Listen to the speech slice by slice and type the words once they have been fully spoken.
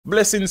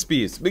Blessings,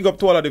 peace. Big up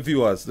to all of the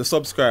viewers, the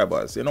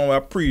subscribers. You know, I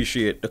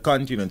appreciate the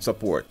continued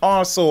support.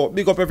 Also,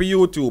 big up every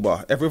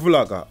YouTuber, every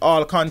vlogger,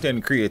 all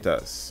content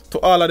creators.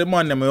 To all of the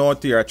man them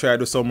out here, I try to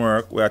do some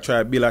work. We try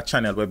to build a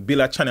channel. We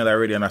build a channel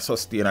already and I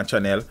sustain a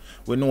channel.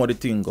 We know the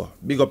thing go.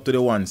 Big up to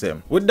the ones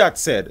them. With that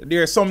said,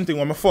 there's something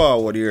on my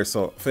forward here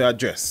so for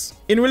address.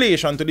 In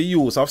relation to the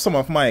use of some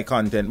of my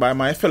content by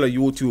my fellow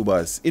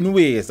YouTubers in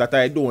ways that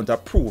I don't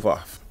approve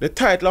of. The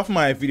title of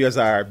my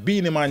videos are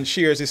Beenie Man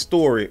Shares His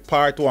Story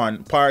Part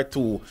 1, Part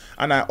 2,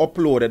 and I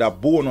uploaded a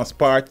bonus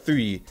Part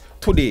 3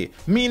 today.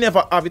 Me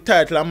never have the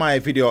title of my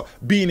video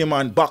Beenie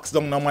Man box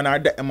down, no man or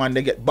the man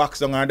they get box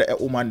down or the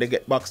woman they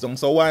get box down.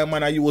 So why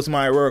man I use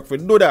my work for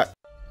do that?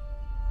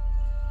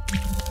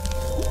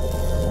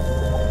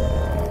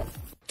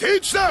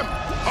 Teach them!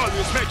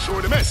 Always make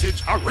sure the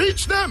message I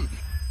reach them!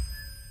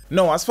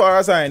 No, as far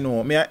as I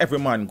know, me and every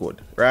man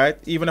good, right?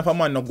 Even if a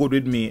man not good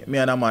with me, me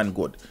and a man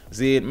good.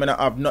 See, me not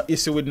have no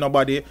issue with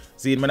nobody.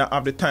 See, me not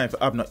have the time to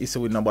have no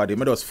issue with nobody.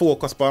 Me just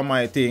focus on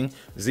my thing.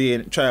 See,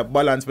 try to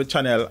balance my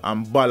channel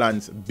and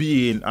balance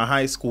being a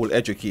high school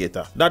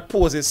educator. That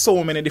poses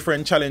so many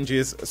different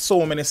challenges,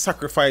 so many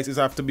sacrifices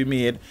have to be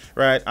made,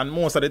 right? And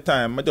most of the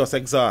time, me just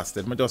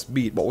exhausted, me just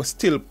beat. But we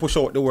still push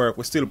out the work,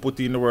 we still put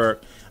in the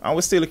work, and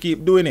we still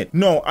keep doing it.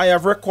 Now, I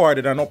have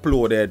recorded and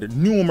uploaded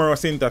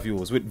numerous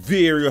interviews with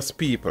various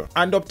people,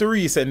 and up to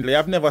recently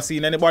I've never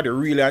seen anybody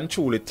really and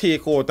truly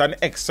take out an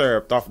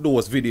excerpt of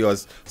those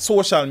videos,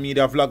 social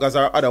media vloggers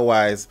or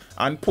otherwise,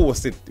 and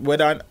post it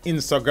whether on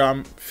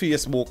Instagram,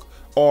 Facebook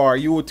or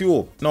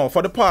YouTube. Now,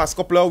 for the past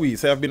couple of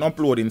weeks I have been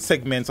uploading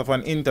segments of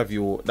an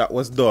interview that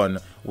was done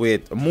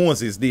with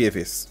Moses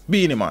Davis,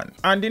 Beenie Man.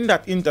 And in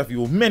that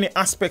interview, many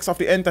aspects of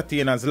the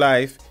entertainer's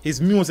life, his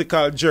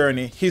musical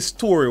journey, his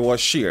story was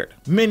shared.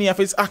 Many of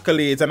his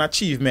accolades and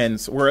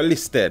achievements were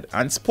listed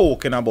and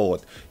spoken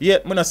about.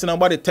 Yet, me not see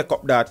nobody take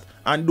up that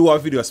and do a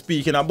video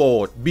speaking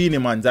about Beenie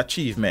Man's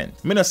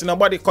achievement. Me not see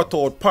nobody cut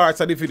out parts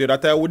of the video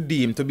that I would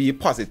deem to be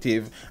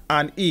positive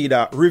and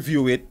either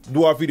review it,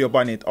 do a video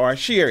on it, or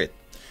share it.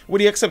 With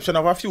the exception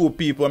of a few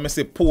people, I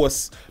say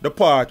post the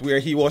part where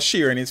he was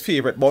sharing his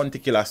favorite Bounty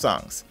Killer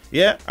songs.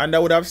 Yeah, and I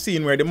would have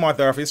seen where the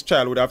mother of his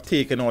child would have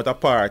taken out a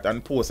part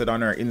and posted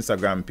on her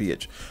Instagram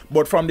page.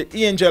 But from the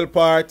angel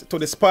part to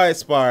the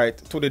spice part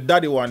to the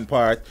daddy one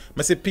part,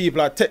 I see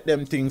people take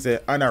them things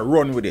and I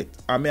run with it.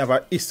 And I have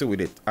an issue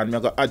with it and I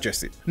go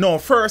address it. Now,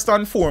 first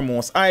and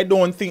foremost, I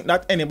don't think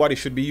that anybody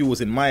should be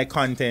using my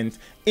content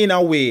in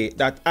a way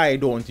that I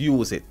don't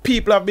use it.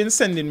 People have been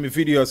sending me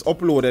videos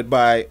uploaded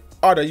by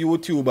other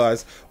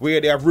YouTubers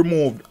where they have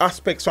removed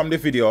aspects from the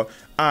video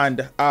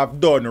and have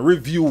done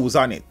reviews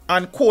on it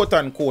and quote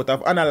unquote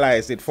have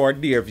analyzed it for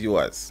their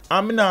viewers.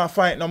 I'm not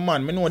fighting no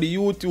man. I know the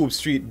YouTube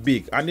street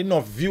big and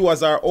enough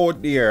viewers are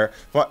out there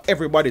for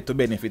everybody to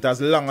benefit as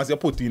long as you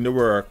put in the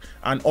work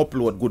and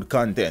upload good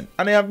content.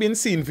 And I have been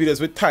seeing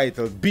videos with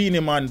titles Beenie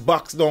Man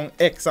box down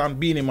X and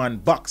Beenie Man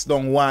box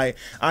down Y,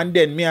 and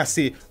then me I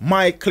see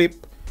my clip,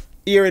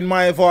 hearing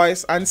my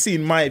voice and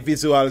seeing my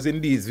visuals in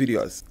these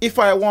videos. If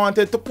I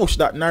wanted to push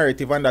that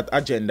narrative and that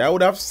agenda, I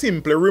would have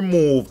simply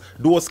removed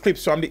those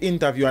clips from the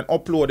interview and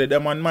uploaded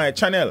them on my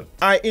channel.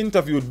 I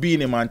interviewed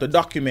Beenie Man to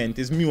document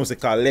his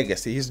musical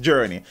legacy, his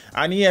journey,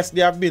 and yes,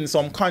 there have been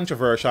some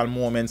controversial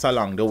moments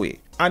along the way.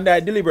 And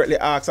I deliberately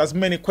asked as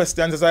many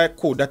questions as I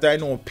could that I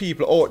know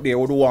people out there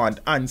would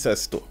want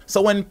answers to.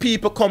 So when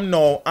people come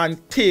now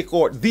and take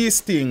out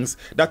these things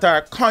that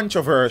are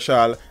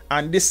controversial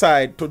and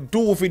decide to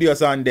do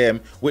videos on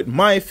them with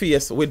my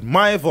face, with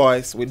my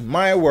voice, with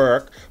my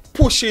work,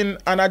 pushing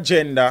an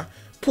agenda,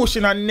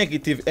 pushing a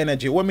negative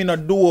energy, what me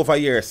not do over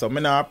here, so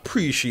me not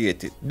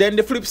appreciate it. Then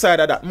the flip side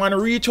of that, man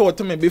reach out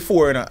to me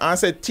before, you know, and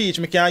said, Teach,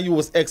 me can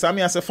use X, and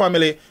me as a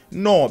family,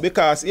 no,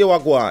 because here we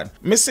go on.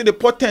 Me see the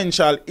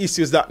potential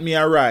issues that may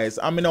arise,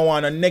 and me don't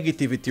want a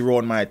negativity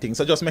around my thing,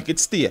 so just make it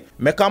stay.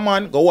 Make a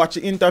man go watch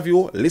the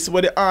interview, listen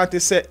what the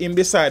artist said, him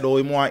decide how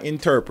he want to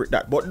interpret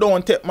that. But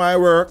don't take my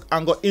work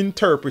and go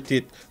interpret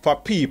it for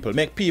people,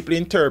 make people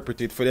interpret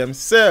it for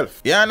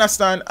themselves. You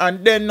understand?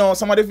 And then now,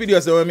 some of the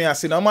videos that me I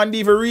see, no man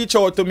even reach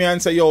out to me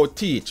and say, yo,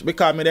 Teach,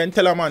 because me then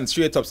tell a man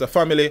straight up, say,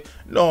 family,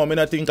 no, me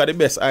not think of the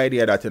best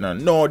idea that, you know,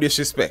 no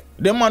disrespect.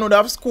 The man would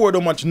have scored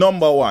how much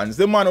 #1s,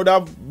 the man would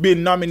have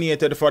been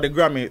nominated for the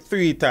Grammy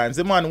 3 times,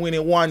 the man win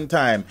it 1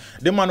 time,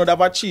 the man would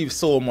have achieved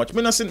so much.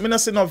 Me not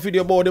see no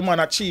video about the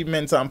man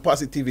achievements and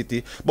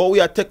positivity, but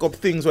we are take up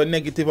things with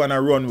negative and I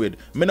run with.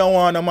 Me no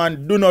want a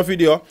man do no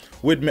video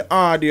with me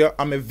audio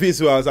and my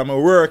visuals and my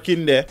work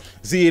in there,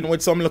 seeing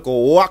with some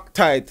little whack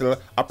title,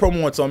 I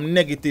promote some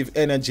negative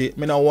energy.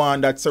 Me no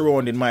want that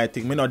surrounding my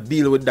thing. Me not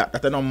deal with that.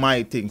 That's not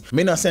my thing.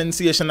 Me not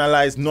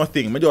sensationalize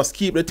nothing. Me just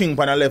keep the thing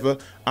on a level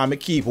and me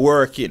keep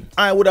working.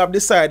 I would have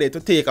decided to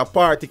take a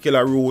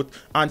particular route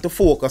and to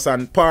focus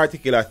on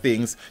particular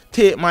things.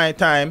 Take my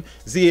time.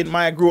 Seeing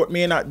my growth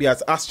may not be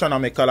as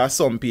astronomical as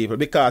some people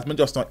because me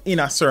just not in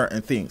a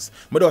certain things.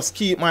 Me just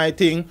keep my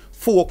thing,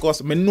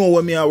 focus. Me know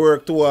where me I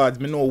work towards.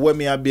 Me know where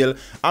me I build.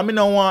 And me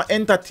don't want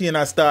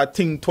entertainers start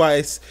think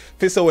twice.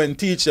 So when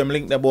teach them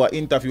link them about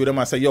interview them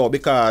and say, yo,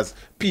 because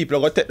people are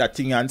going to take that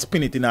thing and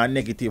spin it in a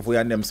negative way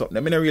and them something.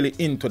 I'm not really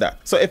into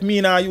that. So if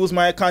me not use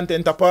my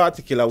content a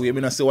particular way,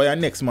 me not say why your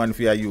next man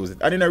for you use it.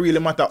 And it don't really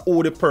matter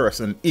who the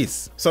person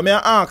is. So me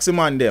I ask the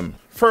man them.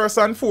 First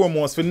and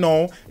foremost, for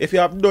now, if you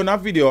have done a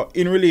video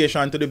in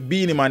relation to the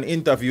Beenie Man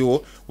interview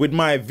with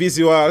my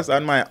visuals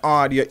and my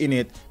audio in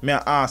it, may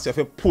I ask you if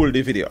you pull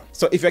the video.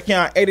 So if you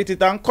can't edit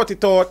it and cut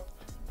it out,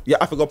 you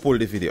have to go pull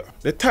the video.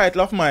 The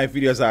title of my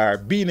videos are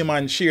Beenie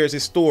Man Shares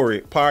His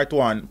Story Part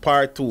 1,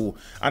 Part 2,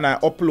 and I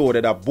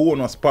uploaded a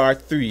bonus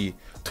Part 3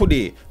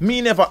 today.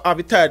 Me never have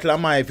the title of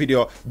my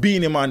video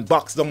Beenie Man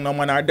box down no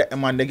man or that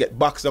man they get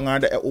box down or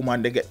that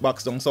woman they get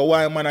box down. So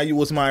why man I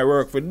use my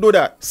work for do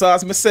that? So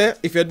as me say,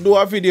 if you do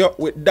a video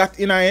with that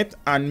in it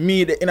and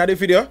me in the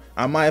video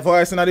and my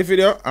voice in the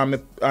video and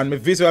my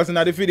visuals in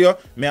the video,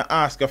 may I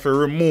ask you to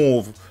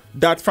remove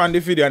that from the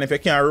video, and if you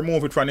can't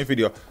remove it from the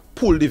video,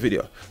 pull the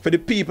video. For the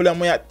people that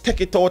may take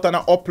it out and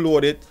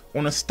upload it,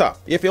 wanna stop.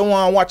 If you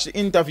want to watch the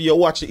interview, you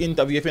watch the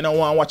interview. If you don't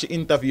want to watch the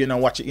interview, you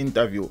don't watch the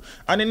interview.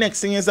 And the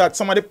next thing is that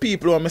some of the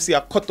people when I see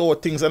I cut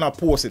out things and I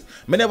post it,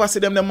 I never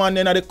see them the man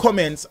in the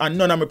comments and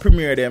none of me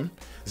premiere them.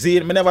 See,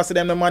 I never see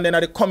them the man in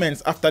the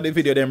comments after the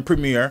video them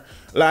premiere.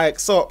 Like,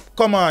 so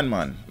come on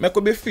man, I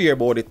could be fair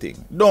about the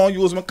thing. Don't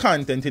use my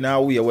content in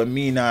a way where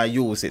me not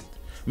use it.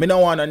 Me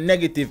don't want a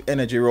negative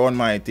energy around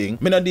my thing.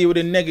 Me don't deal with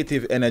the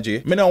negative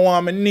energy. Me don't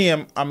want my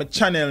name and my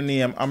channel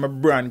name and my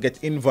brand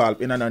get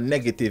involved in a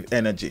negative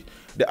energy.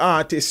 The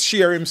artist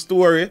share him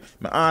story.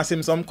 Me ask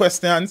him some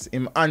questions.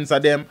 Him answer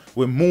them.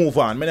 We move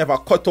on. Me never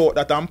cut out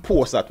that and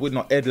post that with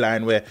no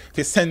headline where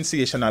he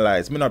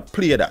sensationalize. Me not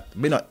play that.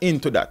 Me not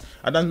into that.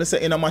 And then me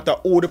say, no matter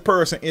who the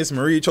person is, me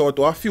reach out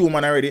to a few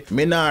man already.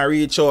 Me not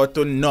reach out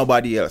to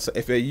nobody else. So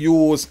if you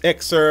use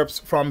excerpts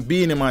from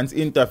Beenie Man's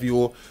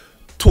interview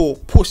to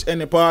push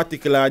any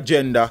particular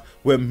agenda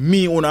where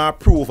me wanna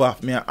approve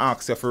of, me I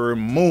ask you to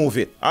remove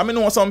it. I mean,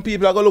 know some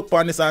people are gonna look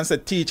on this and say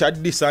teach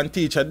at this and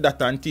teach at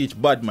that and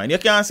teach bad man. You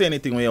can't say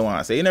anything when you want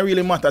to say. It don't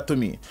really matter to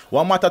me.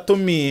 What matter to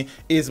me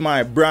is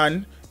my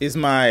brand, is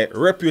my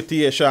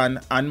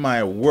reputation and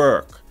my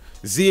work.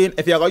 Zane,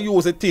 if you're gonna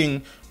use a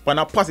thing on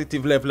a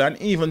positive level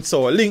and even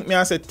so, link me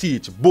and say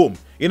teach, boom.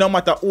 It no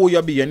matter who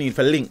you be, you need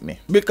to link me.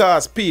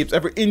 Because peeps,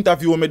 every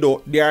interview me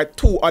do, there are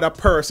 2 other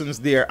persons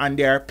there and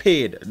they are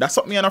paid. That's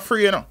something I'm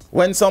afraid, you know.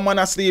 When someone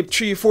asleep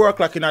 3-4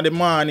 o'clock in the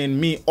morning,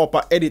 me up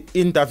a edit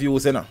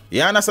interviews, you know.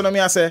 You understand what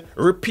I say?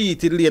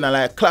 Repeatedly, you know,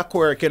 like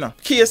clockwork, you know.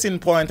 Case in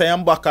point, I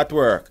am back at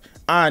work.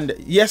 And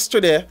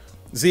yesterday,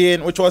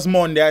 Zane, which was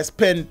Monday, I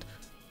spent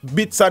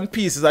bits and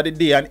pieces of the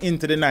day and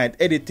into the night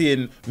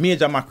editing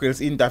Major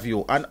Mackerel's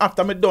interview. And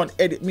after me done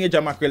edit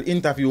Major Mackerel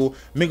interview,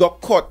 me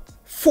got cut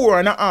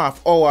 4.5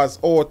 hours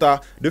out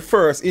of the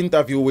first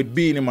interview with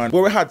Beenie Man,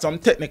 where we had some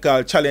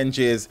technical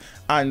challenges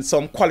and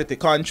some quality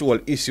control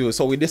issues.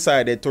 So we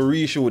decided to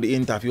reshoot the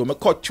interview. Me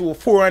cut through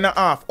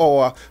 4.5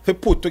 hours to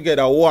put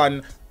together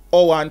 1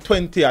 hour and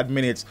 20 odd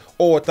minutes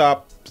out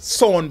of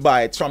sound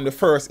bites from the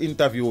first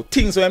interview.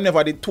 Things we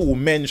never did to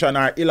mention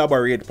or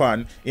elaborate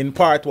upon in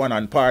part 1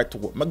 and part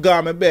 2. I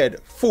got my bed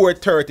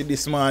 4:30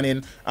 this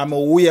morning and I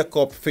wake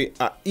up for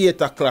a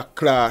 8 o'clock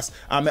class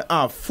and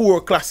I have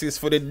 4 classes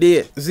for the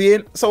day. See?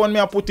 So when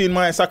I put in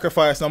my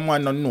sacrifice, no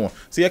man don't know.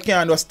 So you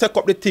can't just take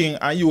up the thing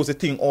and use the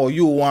thing or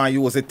you want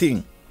to use the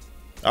thing.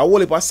 A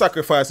whole heap of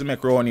sacrifice to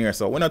make around here,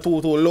 so we're not too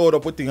load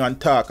up with things and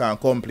talk and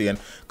complain,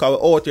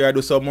 because we're out here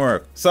do some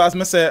work. So as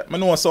I say, I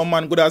know some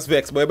man good as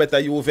vex, but you better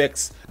you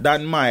vex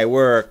than my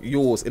work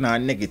used in a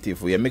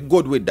negative way. Me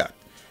good with that.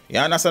 You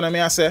understand what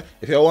I say?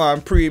 If you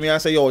want pre me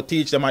and say, yo,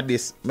 teach them at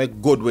this, me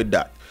good with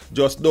that.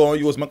 Just don't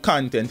use my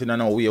content in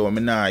a way where I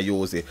not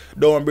use it.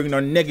 Don't bring no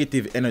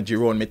negative energy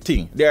around me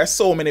thing. There are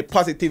so many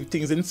positive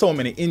things in so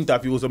many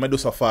interviews that I do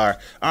so far,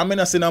 and I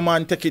not see no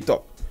man take it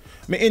up.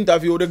 Me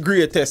interview the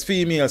greatest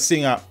female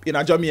singer in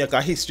a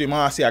Jamaica history,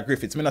 Marcia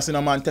Griffiths. Me not see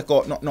no man take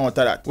out nothing out of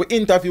that. We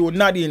interview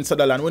Nadine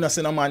Sutherland. We not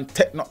see no man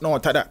take nothing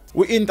out of that.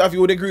 We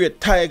interview the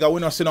great Tiger. We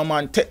not see no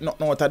man take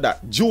nothing out of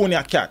that.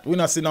 Junior Cat. We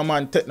not see no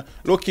man take.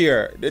 Look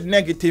here, the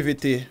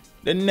negativity,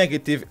 the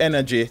negative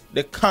energy,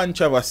 the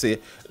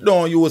controversy.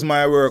 Don't use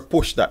my work,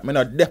 push that. Me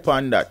not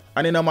depend that.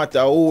 And it no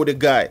matter who the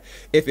guy.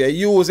 If you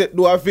use it,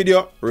 do a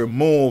video,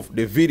 remove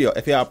the video.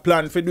 If you have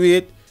plan to do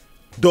it,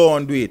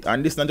 don't do it.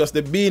 And this is not just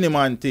the Beenie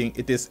Man thing,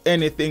 it is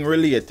anything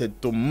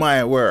related to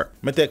my work.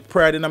 I take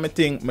pride in my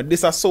thing, I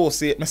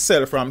disassociate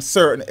myself from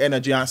certain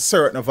energy and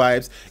certain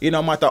vibes. It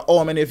no matter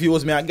how many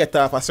views I get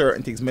off of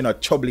certain things, I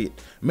not trouble it.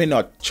 I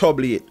not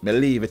trouble it, I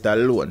leave it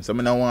alone. So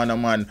I don't want a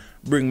man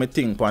bring my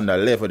thing on the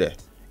level there.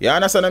 You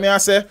understand what I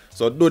say?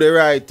 So do the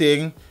right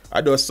thing.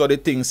 I just saw the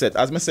thing set.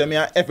 As I say, me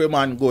and every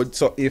man good.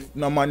 So if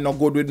no man not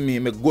good with me,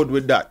 I good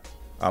with that.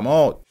 I'm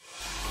out.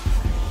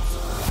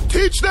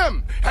 Teach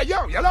them. Hey,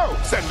 yo, hello.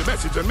 Send the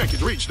message and make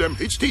it reach them.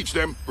 It's teach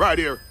them. Right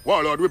here.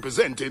 Warlord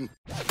representing.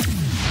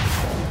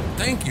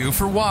 Thank you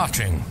for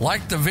watching.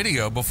 Like the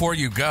video before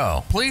you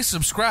go. Please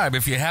subscribe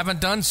if you haven't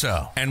done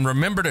so. And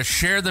remember to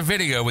share the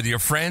video with your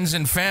friends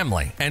and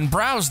family. And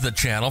browse the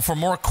channel for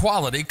more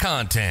quality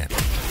content.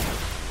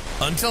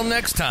 Until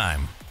next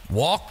time,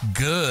 walk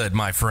good,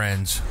 my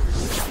friends.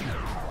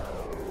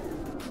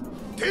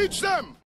 Teach them!